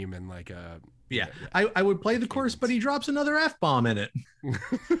scheme and like a Yeah. I would play the chorus, but he drops another F-bomb in it.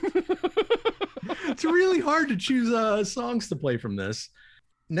 It's really hard to choose songs to play from this.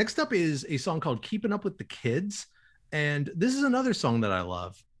 Next up is a song called Keeping Up with the Kids. And this is another song that I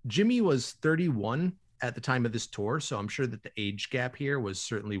love. Jimmy was 31 at the time of this tour, so I'm sure that the age gap here was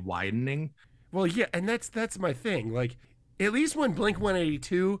certainly widening. Well, yeah, and that's my thing. Like, at least when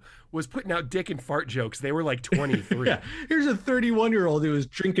Blink-182 was putting out dick and fart jokes, they were like 23. Yeah. Here's a 31-year-old who was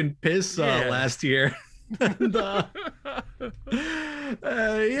drinking piss Yeah. last year. And,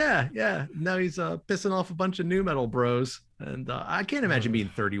 yeah. Now he's pissing off a bunch of new metal bros. And I can't imagine being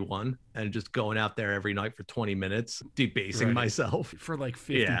 31 and just going out there every night for 20 minutes, debasing Right. myself. For like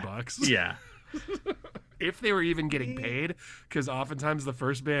 $50. Yeah. If they were even getting paid, because oftentimes the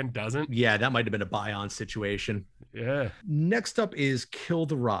first band doesn't. Yeah, that might have been a buy-on situation. Yeah. Next up is Kill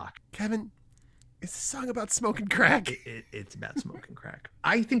the Rock. Kevin, is this song about smoking crack? It's about smoking crack.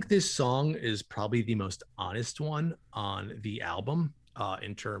 I think this song is probably the most honest one on the album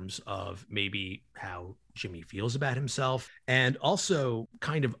in terms of maybe how Jimmy feels about himself and also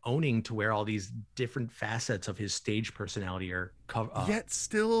kind of owning to where all these different facets of his stage personality are Yet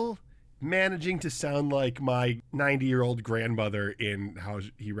still managing to sound like my 90-year-old grandmother in how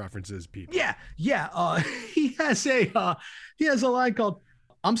he references people. Yeah. He has a line called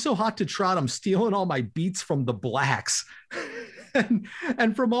 "I'm so hot to trot, I'm stealing all my beats from the blacks."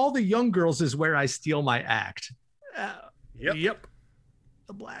 and from all the young girls is where I steal my act. Yep.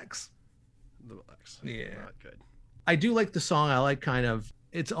 The blacks. The blacks. Yeah. Not good. I do like the song. I like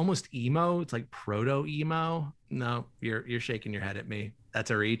it's almost emo. It's like proto emo. No, you're shaking your head at me.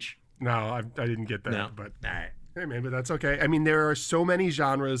 That's a reach. No, I didn't get that, No. but All right. hey, man, but that's okay. I mean, there are so many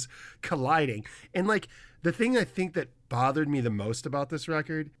genres colliding. And like the thing I think that bothered me the most about this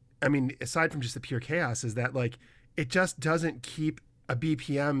record, I mean, aside from just the pure chaos, is that like it just doesn't keep a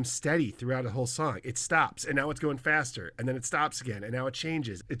BPM steady throughout a whole song. It stops and now it's going faster and then it stops again and now it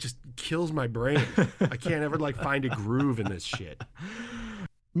changes. It just kills my brain. I can't ever like find a groove in this shit.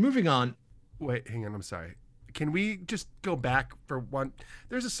 Moving on. Wait, hang on. I'm sorry. Can we just go back for one?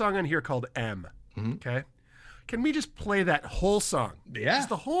 There's a song on here called M. Okay. Can we just play that whole song? Yeah. Just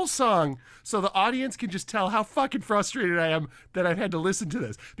the whole song so the audience can just tell how fucking frustrated I am that I've had to listen to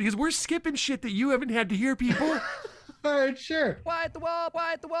this. Because we're skipping shit that you haven't had to hear, people. All right, sure. White the wall,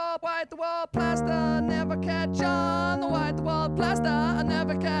 white the wall, white the wall, plaster, never catch on. The white the wall, plaster,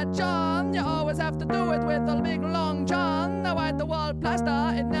 never catch on. You always have to do it with a big long john. The white the wall,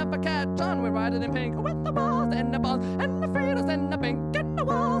 plaster, it never catch on. We write it in pink with the balls and the balls and the feeders and the pink and the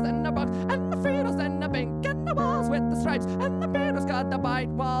walls and the box and the feeders and the pink and the walls with the stripes and the beaters got the white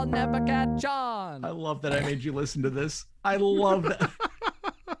wall, never catch on. I love that I made you listen to this. I love that.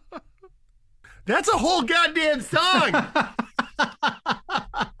 That's a whole goddamn song.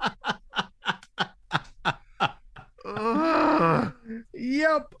 Ugh.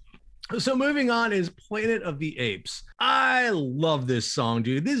 Yep. So moving on is Planet of the Apes. I love this song,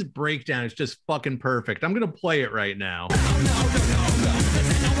 dude. This breakdown is just fucking perfect. I'm going to play it right now.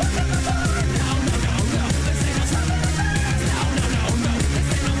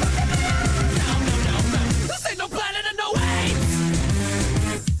 This ain't no planet and no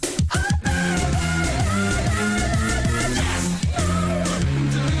apes.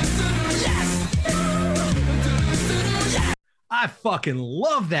 I fucking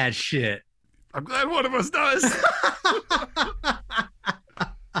love that shit. I'm glad one of us does.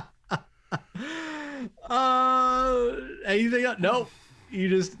 Anything else? Nope. You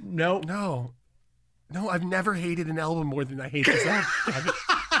just, nope. No, I've never hated an album more than I hate this album.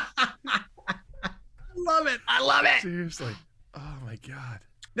 I love it. Seriously. Oh my God.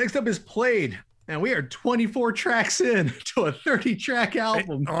 Next up is Played. And we are 24 tracks in to a 30-track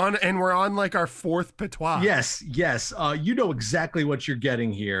album. And we're on like our fourth patois. Yes. You know exactly what you're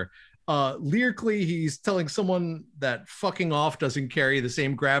getting here. Lyrically, he's telling someone that fucking off doesn't carry the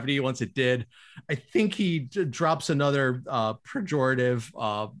same gravity once it did. I think he drops another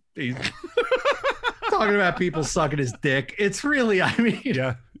pejorative. He's talking about people sucking his dick. It's really, I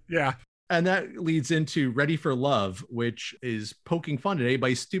mean, yeah. And that leads into Ready for Love, which is poking fun at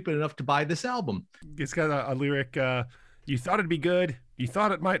anybody stupid enough to buy this album. It's got a lyric, you thought it'd be good, you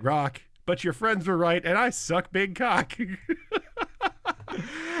thought it might rock, but your friends were right, and I suck big cock.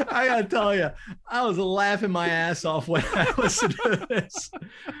 I gotta tell you, I was laughing my ass off when I listened to this.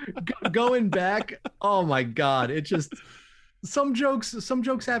 Going back, oh my God, it just, some jokes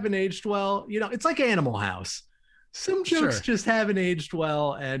haven't aged well. You know, it's like Animal House. Some jokes just haven't aged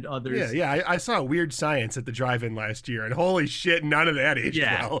well, and others. Yeah. I saw Weird Science at the drive-in last year, and holy shit, none of that aged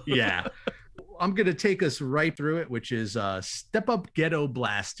well. Yeah. I'm going to take us right through it, which is Step Up Ghetto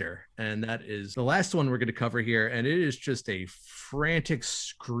Blaster. And that is the last one we're going to cover here. And it is just a frantic,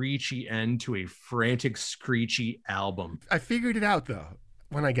 screechy end to a frantic, screechy album. I figured it out, though,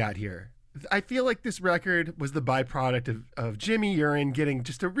 when I got here. I feel like this record was the byproduct of Jimmy Urine getting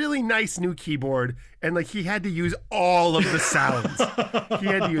just a really nice new keyboard, and like he had to use all of the sounds. He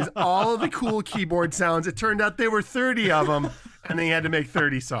had to use all of the cool keyboard sounds. It turned out there were 30 of them, and then he had to make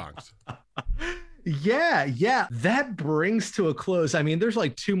 30 songs. Yeah. That brings to a close. I mean, there's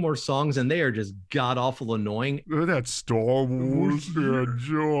like 2 more songs, and they are just god awful annoying. That Star Wars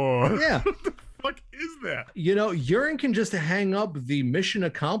joy. Yeah. Fuck is that? You know, Urine can just hang up the Mission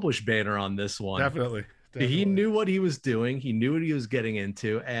Accomplished banner on this one. Definitely. He knew what he was doing. He knew what he was getting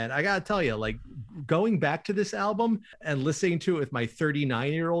into. And I gotta tell you, like, going back to this album and listening to it with my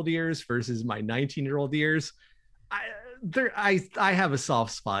 39-year-old ears versus my 19-year-old ears, I have a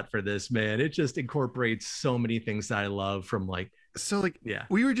soft spot for this, man. It just incorporates so many things that I love from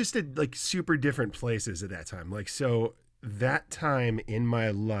we were just at like super different places at that time. Like, so that time in my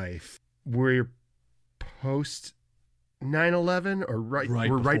life, we're post 9/11 or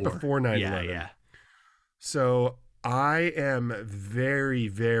right before 9/11. Yeah. So I am very,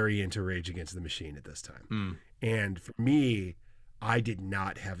 very into Rage Against the Machine at this time. And for me, I did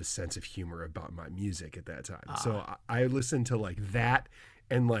not have a sense of humor about my music at that time. So I listened to like that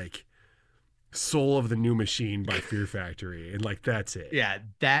and like Soul of the New Machine by Fear Factory. And like, that's it. Yeah,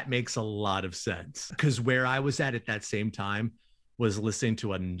 that makes a lot of sense. Because where I was at that same time was listening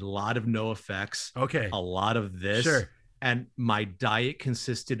to a lot of NoFX. Okay. A lot of this. Sure. And my diet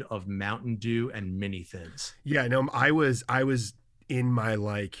consisted of Mountain Dew and Mini Thins. Yeah, no, I was in my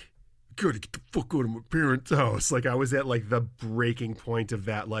like, gotta get the fuck out of my parents' house. Like I was at like the breaking point of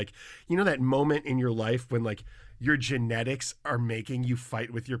that, like, you know, that moment in your life when like your genetics are making you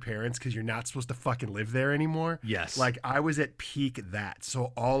fight with your parents because you're not supposed to fucking live there anymore. Yes. Like I was at peak that.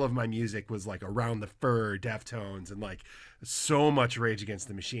 So all of my music was like Around the Fur, Deftones, and like so much Rage Against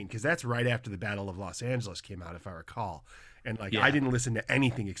the Machine, because that's right after the Battle of Los Angeles came out, if I recall. And like I didn't listen to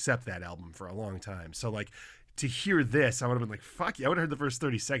anything except that album for a long time. So like to hear this, I would have been like, fuck yeah, I would have heard the first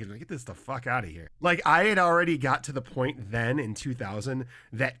 30 seconds. Like, get this the fuck out of here. Like I had already got to the point then in 2000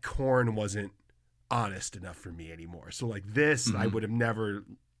 that Korn wasn't honest enough for me anymore. So like this, I would have never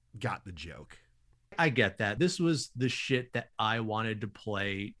got the joke. I get that. This was the shit that I wanted to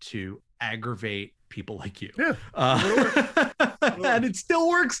play to aggravate people like you. Yeah. And it still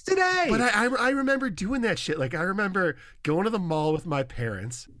works today. But I remember doing that shit. Like I remember going to the mall with my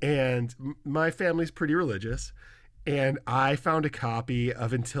parents, and my family's pretty religious, and I found a copy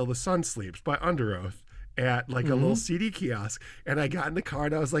of Until the Sun Sleeps by Under Oath at like a little CD kiosk, and I got in the car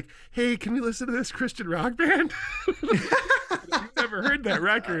and I was like, hey, can we listen to this Christian rock band? You've never heard that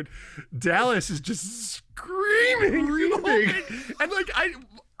record. Dallas is just screaming. And like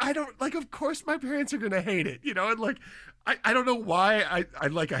I don't like, of course my parents are gonna hate it, you know, and like I don't know why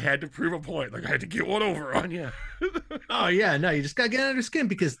I had to prove a point. Like I had to get one over on you. Oh yeah, no, you just gotta get under their skin,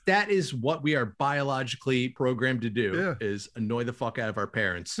 because that is what we are biologically programmed to do, is annoy the fuck out of our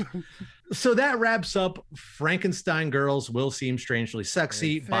parents. So that wraps up Frankenstein Girls Will Seem Strangely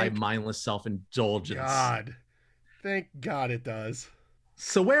Sexy by Mindless Self-Indulgence. God. Thank God it does.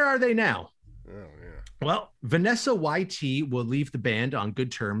 So where are they now? Oh yeah. Well, Vanessa YT will leave the band on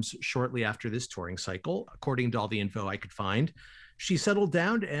good terms shortly after this touring cycle, according to all the info I could find. She settled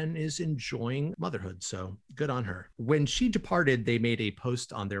down and is enjoying motherhood, so good on her. When she departed, they made a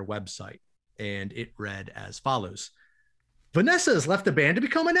post on their website, and it read as follows. Vanessa has left the band to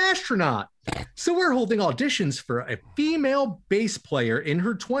become an astronaut, so we're holding auditions for a female bass player in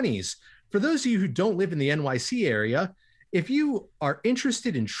her 20s. For those of you who don't live in the NYC area, If you are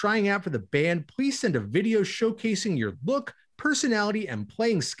interested in trying out for the band, please send a video showcasing your look, personality, and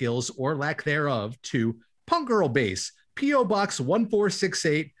playing skills or lack thereof to Punk Girl Bass, P.O. Box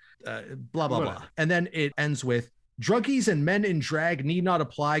 1468, blah, blah, blah. And then it ends with, druggies and men in drag need not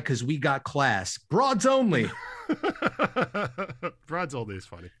apply because we got class. Broads only. Broads only is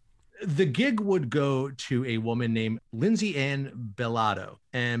funny. The gig would go to a woman named Lindsay Ann Bellato.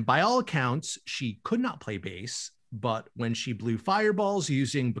 And by all accounts, she could not play bass. But when she blew fireballs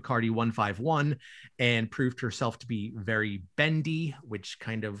using Bacardi 151 and proved herself to be very bendy, which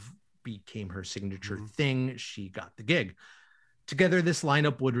kind of became her signature thing, she got the gig. Together, this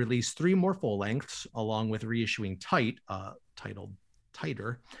lineup would release 3 more full lengths, along with reissuing Tight, titled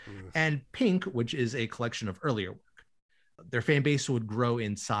Tighter, and Pink, which is a collection of earlier work. Their fan base would grow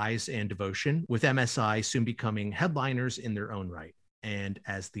in size and devotion, with MSI soon becoming headliners in their own right. And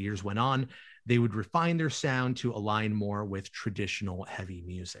as the years went on, they would refine their sound to align more with traditional heavy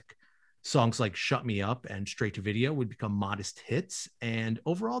music. Songs like Shut Me Up and Straight to Video would become modest hits, and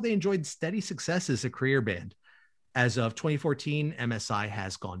overall they enjoyed steady success as a career band. As of 2014, MSI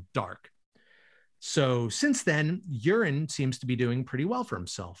has gone dark. So since then, Urine seems to be doing pretty well for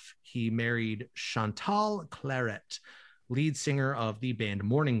himself. He married Chantal Claret, lead singer of the band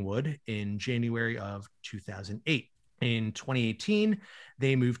Morningwood, in January of 2008. In 2018,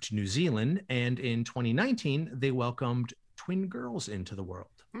 they moved to New Zealand, and in 2019, they welcomed twin girls into the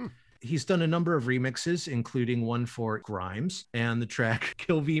world. He's done a number of remixes, including one for Grimes and the track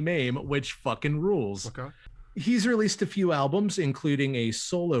Kill V Mame, which fucking rules. Okay. He's released a few albums, including a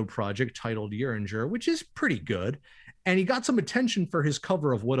solo project titled Uringer, which is pretty good. And he got some attention for his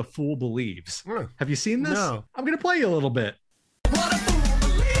cover of What a Fool Believes. Have you seen this? No. I'm going to play you a little bit. What a fool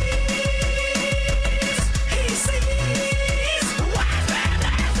believes he sees. A wise man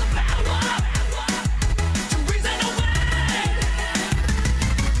has the power to reason away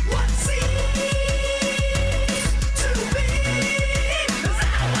what seems to be. There's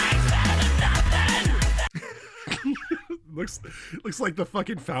always better nothing. Looks like the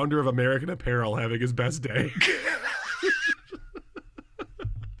fucking founder of American Apparel having his best day.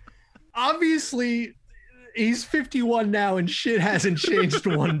 Obviously, he's 51 now and shit hasn't changed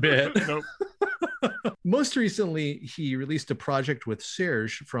one bit. Nope. Most recently, he released a project with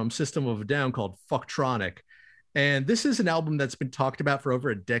Serge from System of a Down called Fucktronic. And this is an album that's been talked about for over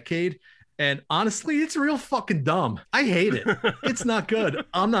a decade. And honestly, it's real fucking dumb. I hate it. It's not good.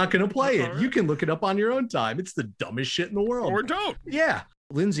 I'm not going to play it. You can look it up on your own time. It's the dumbest shit in the world. Or don't. Yeah.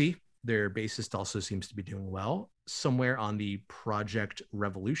 Lindsay, their bassist, also seems to be doing well. Somewhere on the Project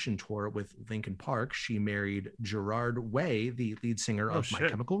Revolution tour with Linkin Park, she married Gerard Way, the lead singer of My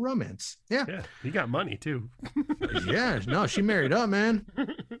Chemical Romance. Yeah. Yeah, he got money too. Yeah, no, she married up, man.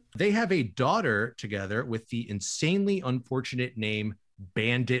 They have a daughter together with the insanely unfortunate name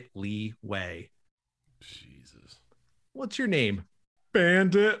Bandit Lee Way. Jesus. What's your name?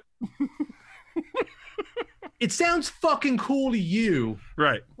 Bandit. It sounds fucking cool to you.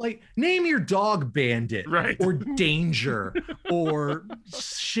 Right. Like, name your dog Bandit. Right. Or Danger. Or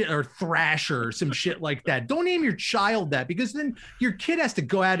shit, or Thrasher, or some shit like that. Don't name your child that, because then your kid has to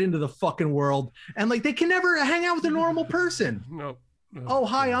go out into the fucking world and like they can never hang out with a normal person. Nope. Oh,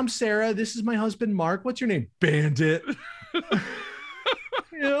 hi, I'm Sarah. This is my husband, Mark. What's your name? Bandit.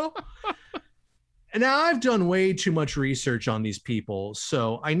 You know? And now I've done way too much research on these people.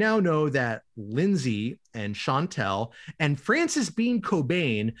 So I now know that Lindsay and Chantel and Frances Bean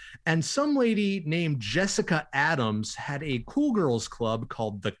Cobain and some lady named Jessica Adams had a cool girls club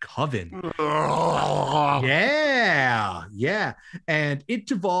called The Coven. Yeah. And it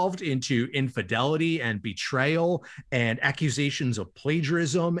devolved into infidelity and betrayal and accusations of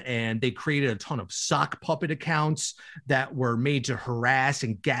plagiarism. And they created a ton of sock puppet accounts that were made to harass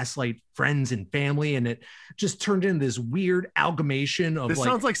and gaslight friends and family. And it just turned into this weird amalgamation of This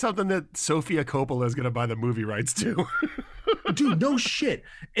sounds like something that Sofia Coppola is going to buy the movie rights to. Dude, no shit.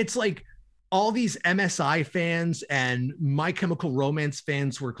 It's like all these MSI fans and My Chemical Romance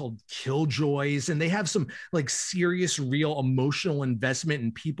fans were called Killjoys, and they have some like serious, real emotional investment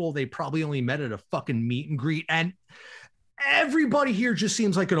in people they probably only met at a fucking meet and greet. And everybody here just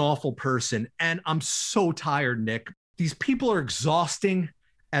seems like an awful person. And I'm so tired, Nick. These people are exhausting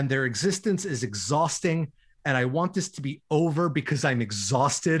and their existence is exhausting. And I want this to be over because I'm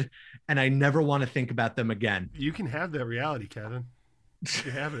exhausted and I never want to think about them again. You can have that reality, Kevin.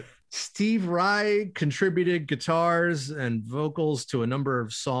 You have it. Steve Rye contributed guitars and vocals to a number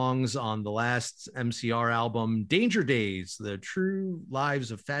of songs on the last MCR album, Danger Days, The True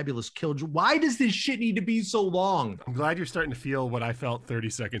Lives of Fabulous Killjoy. Why does this shit need to be so long? I'm glad you're starting to feel what I felt 30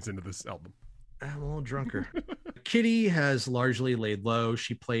 seconds into this album. I'm a little drunker. Kitty has largely laid low.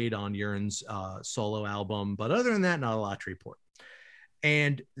 She played on Urine's solo album, but other than that, not a lot to report.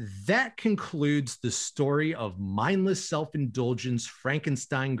 And that concludes the story of mindless self-indulgence.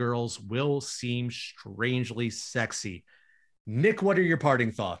 Frankenstein girls will seem strangely sexy. Nick, what are your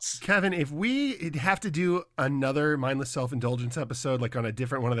parting thoughts? Kevin, if we have to do another mindless self-indulgence episode, like on a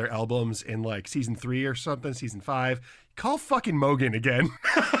different one of their albums in like season 3 or something, season 5, call fucking Mogan again.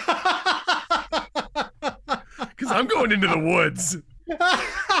 Because I'm going into the woods.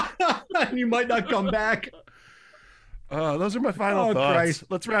 You might not come back. Those are my final thoughts. Christ.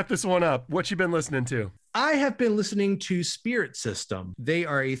 Let's wrap this one up. What you been listening to? I have been listening to Spirit System. They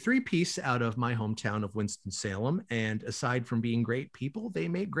are a 3-piece out of my hometown of Winston-Salem. And aside from being great people, they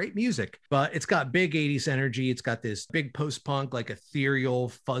make great music. But it's got big 80s energy. It's got this big post-punk, like ethereal,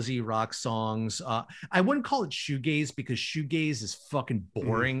 fuzzy rock songs. I wouldn't call it shoegaze because shoegaze is fucking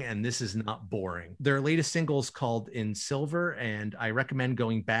boring, and this is not boring. Their latest single is called In Silver, and I recommend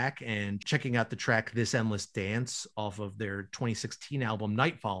going back and checking out the track This Endless Dance off of their 2016 album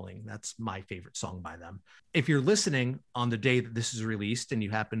Nightfalling. That's my favorite song by them. If you're listening on the day that this is released and you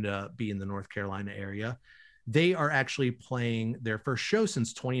happen to be in the North Carolina area, they are actually playing their first show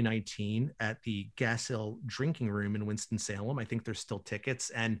since 2019 at the Gas Hill Drinking Room in Winston-Salem. I think there's still tickets,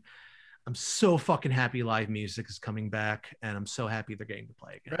 and I'm so fucking happy live music is coming back, and I'm so happy they're getting to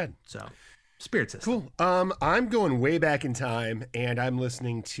play again. Right. So, Spirit System. Cool. I'm going way back in time, and I'm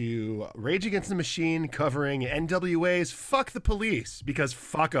listening to Rage Against the Machine covering NWA's Fuck the Police, because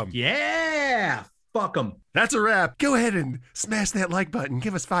fuck them. Yeah! Fuck them. That's a wrap. Go ahead and smash that like button.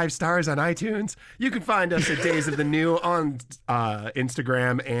 Give us 5 stars on iTunes. You can find us at Days of the New on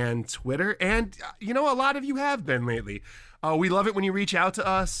Instagram and Twitter. And, a lot of you have been lately. We love it when you reach out to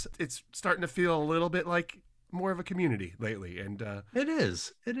us. It's starting to feel a little bit like more of a community lately. And It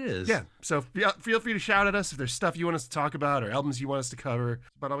is. Yeah. So feel free to shout at us if there's stuff you want us to talk about or albums you want us to cover.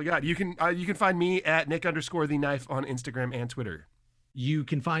 But all we got. You can find me at Nick_the_knife on Instagram and Twitter. You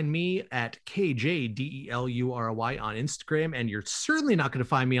can find me at KJDELURY on Instagram, and you're certainly not going to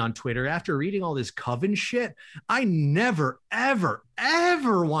find me on Twitter. After reading all this Coven shit, I never, ever,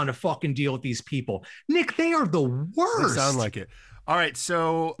 ever want to fucking deal with these people. Nick, they are the worst. They sound like it. All right,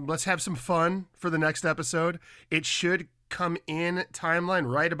 so let's have some fun for the next episode. It should come in timeline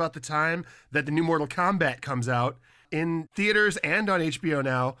right about the time that the new Mortal Kombat comes out in theaters and on HBO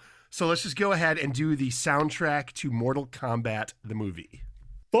now. So let's just go ahead and do the soundtrack to Mortal Kombat, the movie.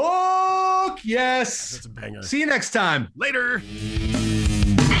 Fuck yes. That's a banger. See you next time. Later.